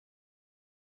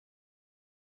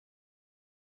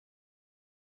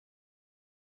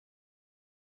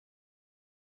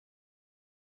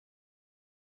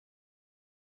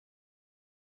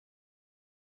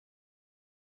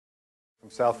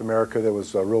South America that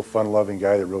was a real fun-loving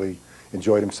guy that really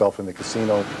enjoyed himself in the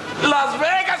casino. Las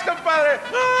Vegas, compadre!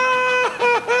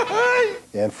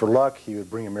 And for luck, he would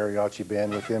bring a mariachi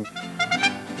band with him.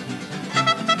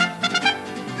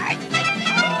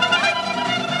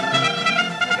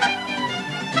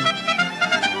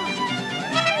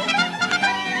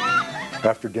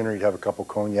 After dinner, he'd have a couple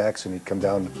cognacs and he'd come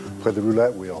down and play the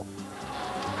roulette wheel.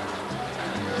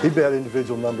 He bet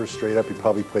individual numbers straight up. He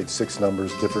probably played 6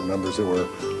 numbers, different numbers that were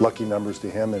lucky numbers to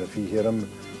him, and if he hit them,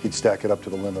 he'd stack it up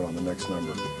to the limit on the next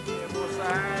number.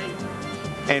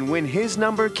 And when his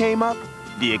number came up,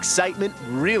 the excitement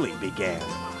really began.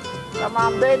 Come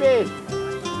on, baby!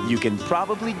 You can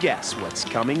probably guess what's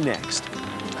coming next.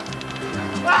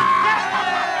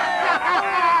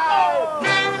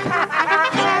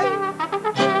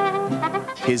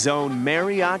 His own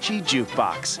mariachi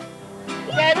jukebox.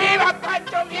 ¡Que viva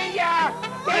Pancho Villa!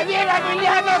 ¡Que viva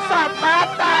Emiliano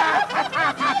Zapata!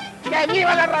 ¡Que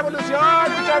viva la revolución,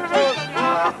 muchachos!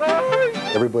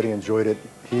 Everybody enjoyed it.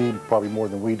 He probably more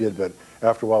than we did, but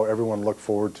after a while, everyone looked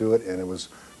forward to it, and it was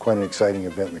quite an exciting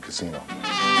event in the casino.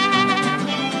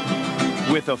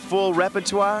 With a full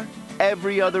repertoire,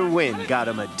 every other win got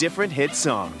him a different hit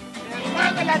song.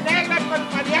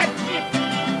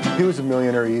 He was a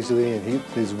millionaire easily, and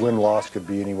his win-loss could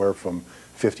be anywhere from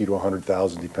 50 to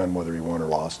 100,000, depending whether he won or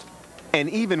lost. And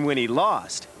even when he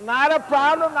lost, Not a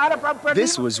problem, not a problem.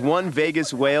 this was one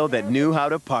Vegas whale that knew how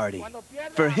to party.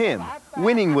 For him,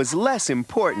 winning was less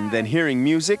important than hearing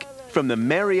music from the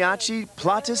Mariachi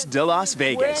Plata de Las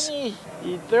Vegas. 20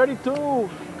 y 32.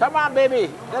 Come on, baby,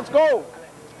 let's go.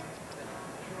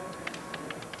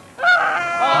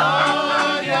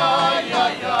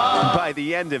 By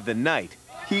the end of the night,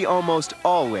 he almost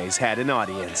always had an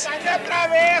audience. He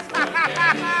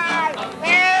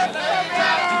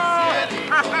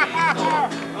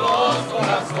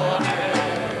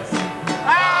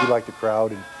liked the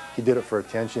crowd, and he did it for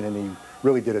attention, and he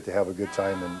really did it to have a good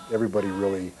time, and everybody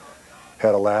really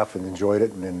had a laugh and enjoyed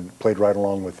it and played right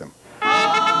along with him.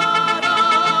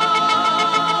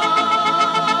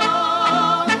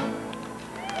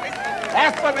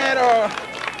 Esto, mero.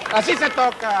 Así se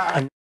toca.